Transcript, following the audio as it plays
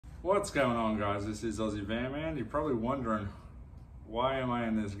What's going on, guys? This is Aussie Van Man. You're probably wondering, why am I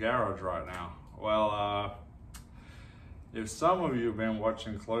in this garage right now? Well, if some of you have been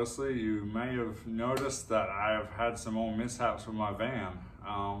watching closely, you may have noticed that I have had some more mishaps with my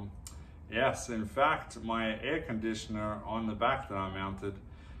van. Yes, in fact, my air conditioner on the back that I mounted,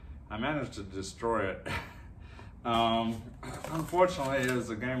 I managed to destroy it. Unfortunately, it was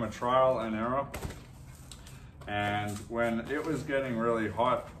a game of trial and error. And when it was getting really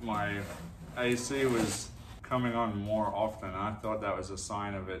hot, my AC was coming on more often. I thought that was a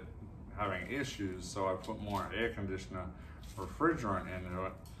sign of it having issues, so I put more air conditioner refrigerant into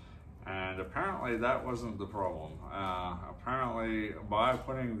it. And apparently that wasn't the problem. Apparently by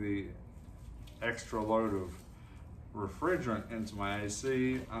putting the extra load of refrigerant into my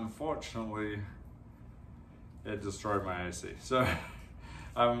AC, unfortunately, it destroyed my AC. So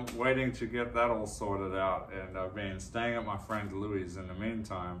I'm waiting to get that all sorted out, and I've been staying at my friend Louis in the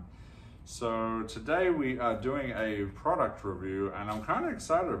meantime. So today we are doing a product review, and I'm kind of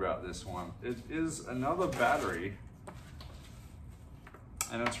excited about this one. It is another battery,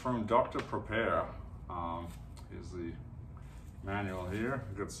 and it's from Dr.Prepare. Here's the manual here.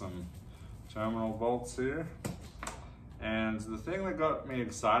 We've got some terminal bolts here. And the thing that got me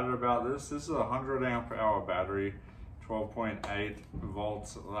excited about this is a 100 amp hour battery, 12.8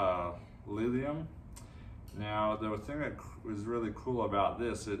 volts lithium. Now, the thing that was really cool about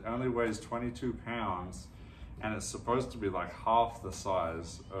this, it only weighs 22 pounds, and it's supposed to be like half the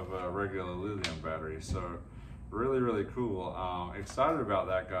size of a regular lithium battery. So really, really cool. Excited about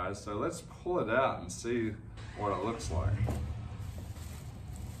that, guys. So let's pull it out and see what it looks like.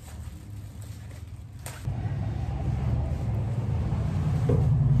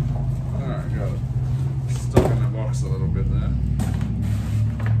 Alright, got it stuck in the box a little bit there.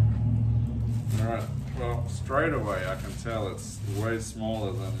 Alright, well, straight away I can tell it's way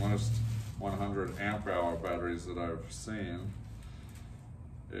smaller than most 100 amp hour batteries that I've seen.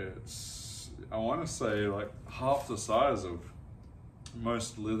 It's, I want to say, like half the size of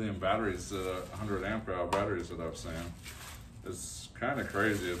most lithium batteries, 100 amp hour batteries that I've seen. It's kind of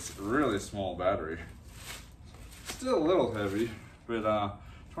crazy. It's a really small battery. Still a little heavy, but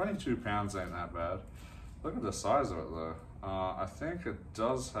 22 pounds ain't that bad. Look at the size of it though. I think it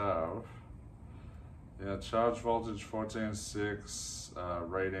does have, yeah, charge voltage 14.6,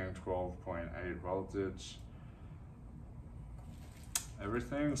 rating 12.8 voltage.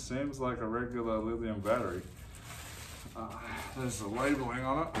 Everything seems like a regular lithium battery. There's the labeling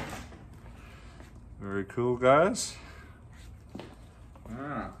on it. Very cool, guys.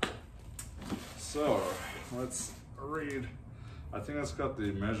 Alright, so let's read. I think it's got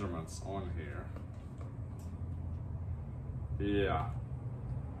the measurements on here. Yeah.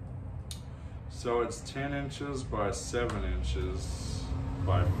 So it's 10 inches by 7 inches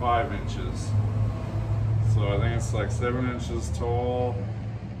by 5 inches. So I think it's like 7 inches tall,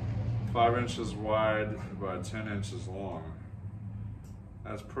 5 inches wide by 10 inches long.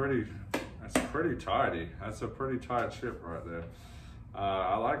 That's pretty tidy. That's a pretty tight chip right there.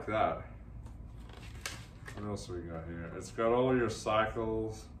 I like that. What else we got here? It's got all your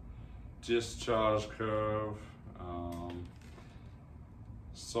cycles, discharge curve,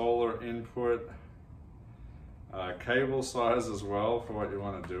 solar input, cable size as well for what you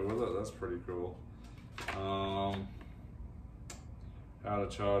want to do with it. That's pretty cool. How to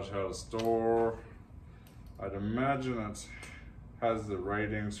charge, how to store. I'd imagine it has the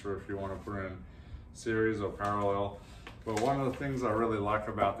ratings for if you want to put in series or parallel. But one of the things I really like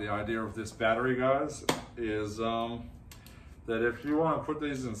about the idea of this battery, guys, is that if you want to put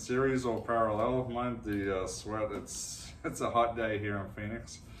these in series or parallel, mind the sweat, it's a hot day here in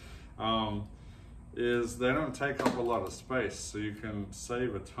Phoenix, is they don't take up a lot of space, so you can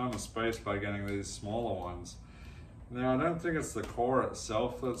save a ton of space by getting these smaller ones. Now, I don't think it's the core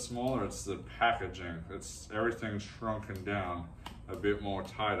itself that's smaller, it's the packaging. It's everything shrunken down a bit more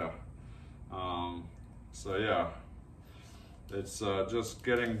tighter. So yeah. It's just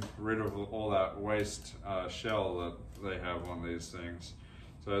getting rid of all that waste shell that they have on these things.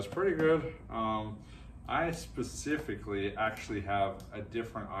 So it's pretty good. I specifically actually have a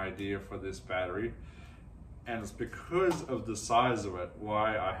different idea for this battery, and it's because of the size of it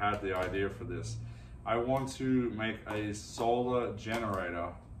why I had the idea for this. I want to make a solar generator,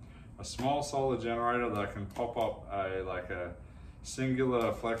 a small solar generator that can pop up like a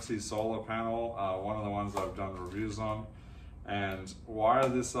singular flexi solar panel, one of the ones I've done reviews on, and wire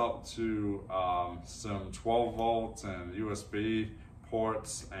this up to some 12 volt and USB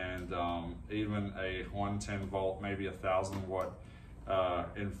ports, and even a 110 volt, maybe 1000 watt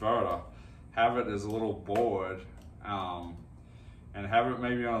inverter. Have it as a little board and have it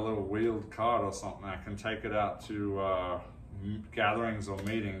maybe on a little wheeled cart or something. I can take it out to gatherings or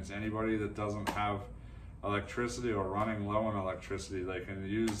meetings. Anybody that doesn't have electricity or running low on electricity, they can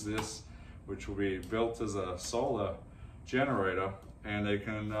use this, which will be built as a solar generator, and they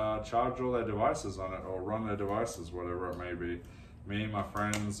can charge all their devices on it or run their devices, whatever it may be. Me, my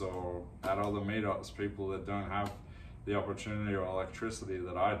friends, or at other meetups, people that don't have the opportunity or electricity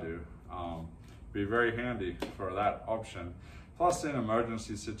that I do. Be very handy for that option. Plus, in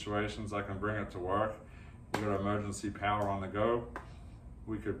emergency situations, I can bring it to work. We've got emergency power on the go.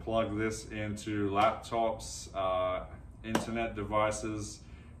 We could plug this into laptops, internet devices.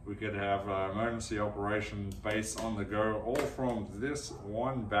 We could have emergency operation base on the go, all from this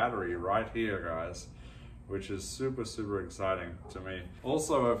one battery right here, guys, which is super, super exciting to me.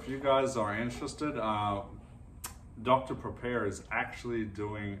 Also, if you guys are interested, Dr.Prepare is actually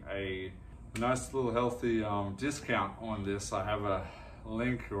doing a nice little healthy discount on this. I have a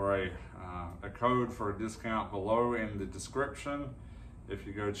link or a code for a discount below in the description. If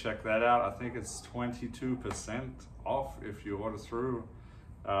you go check that out, I think it's 22% off if you order through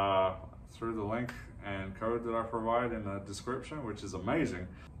the link and code that I provide in the description, which is amazing.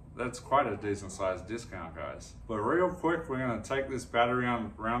 That's quite a decent sized discount, guys. But real quick, we're gonna take this battery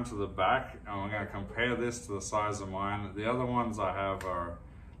round to the back, and we're gonna compare this to the size of mine. The other ones I have are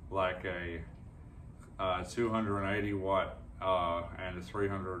like a 280 watt and a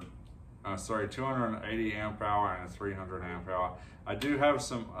 280 amp hour and a 300 amp hour. I do have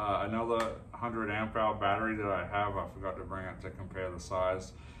some another 100 amp hour battery that I have. I forgot to bring it to compare the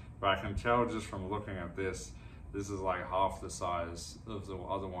size, but I can tell just from looking at this is like half the size of the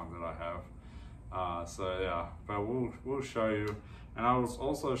other one that I have. So yeah, but we'll show you, and I will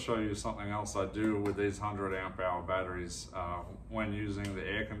also show you something else I do with these 100 amp hour batteries when using the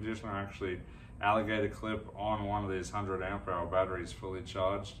air conditioner. I actually alligator clip on one of these 100 amp hour batteries fully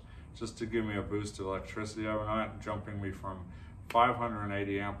charged, just to give me a boost of electricity overnight, jumping me from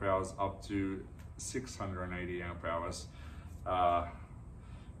 580 amp hours up to 680 amp hours,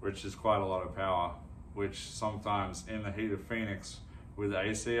 which is quite a lot of power, which sometimes in the heat of Phoenix with the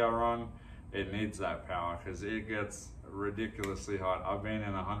AC I run, it needs that power because it gets ridiculously hot. I've been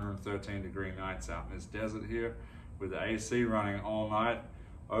in 113 degree nights out in this desert here with the AC running all night,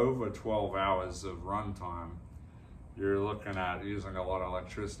 over 12 hours of run time. You're looking at using a lot of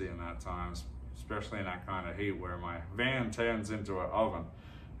electricity in that time, especially in that kind of heat where my van turns into an oven.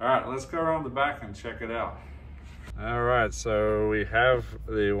 All right, let's go around the back and check it out. All right, so we have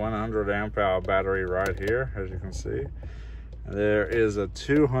the 100 amp hour battery right here, as you can see. There is a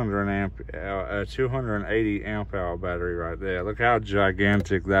 280 amp hour battery right there. Look how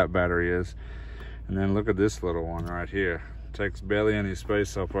gigantic that battery is. And then look at this little one right here. Takes barely any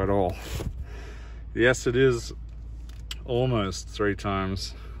space up at all. Yes, it is almost 3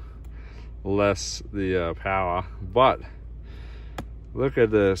 times less the power, but look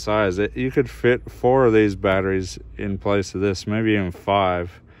at the size. You could fit 4 of these batteries in place of this, maybe even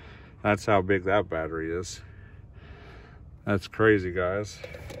 5. That's how big that battery is. That's crazy, guys.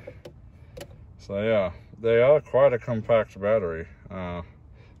 So yeah, they are quite a compact battery.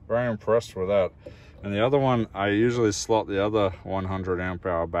 Very impressed with that. And the other one, I usually slot the other 100 amp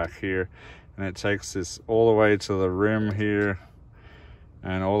hour back here, and it takes this all the way to the rim here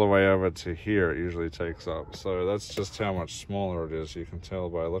and all the way over to here. It usually takes up. So that's just how much smaller it is. You can tell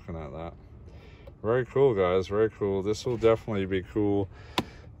by looking at that. Very cool, guys, very cool. This will definitely be cool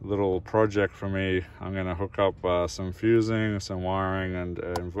little project for me. I'm gonna hook up some fusing, some wiring, and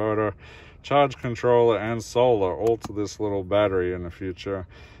an inverter, charge controller, and solar all to this little battery in the future.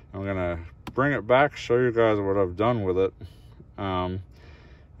 I'm gonna bring it back, show you guys what I've done with it, and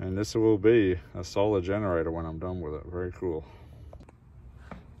this will be a solar generator when I'm done with it. Very cool.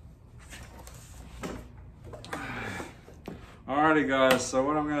 Alrighty, guys, so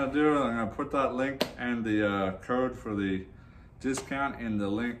what I'm gonna do is I'm gonna put that link and the code for the discount in the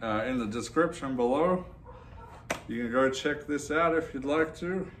link in the description below. You can go check this out if you'd like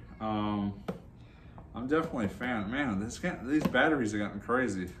to. I'm definitely a fan. Man, these batteries are getting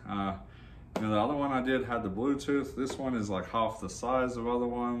crazy. You know, the other one I did had the Bluetooth. This one is like half the size of other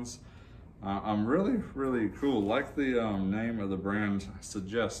ones. I'm really cool. Like the name of the brand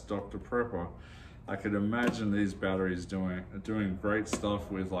suggests, Dr.Prepare. I could imagine these batteries doing great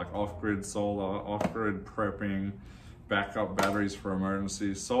stuff with like off-grid solar, off-grid prepping, backup batteries for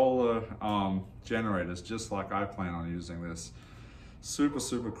emergencies, solar generators, just like I plan on using this. Super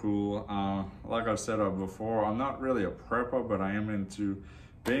cool. Like I've said before, I'm not really a prepper, but I am into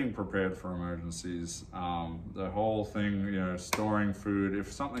being prepared for emergencies. The whole thing, you know, storing food.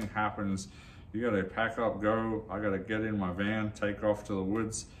 If something happens, You gotta pack up, go. I gotta get in my van, take off to the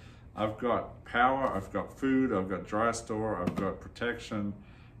woods. I've got power, I've got food, I've got dry store, I've got protection.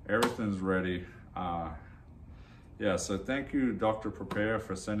 Everything's ready. Yeah, so thank you, Dr. Prepare,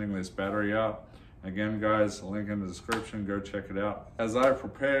 for sending this battery out. Again, guys, link in the description, go check it out. As I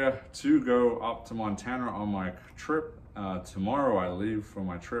prepare to go up to Montana on my trip, tomorrow I leave for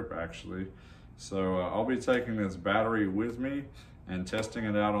my trip actually. So I'll be taking this battery with me and testing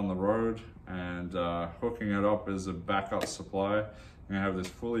it out on the road and hooking it up as a backup supply. I'm gonna have this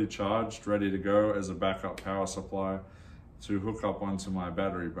fully charged, ready to go as a backup power supply to hook up onto my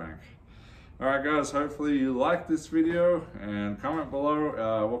battery bank. All right, guys, hopefully you like this video, and comment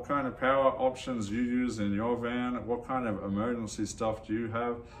below what kind of power options you use in your van. What kind of emergency stuff do you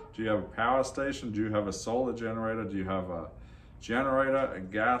have? Do you have a power station? Do you have a solar generator? Do you have a generator, a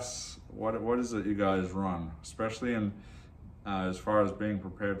gas? What is it you guys run? Especially in as far as being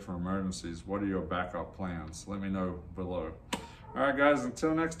prepared for emergencies, what are your backup plans? Let me know below. All right, guys,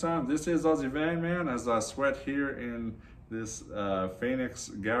 until next time, this is Aussie Van Man as I sweat here in this Phoenix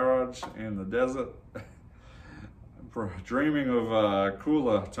garage in the desert, dreaming of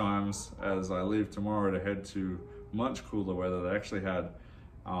cooler times as I leave tomorrow to head to much cooler weather. They actually had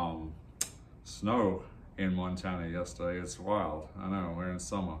snow in Montana yesterday. It's wild. I know, we're in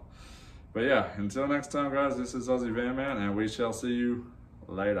summer. But yeah, until next time, guys, this is Aussie Van Man, and we shall see you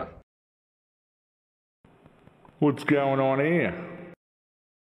later. What's going on here?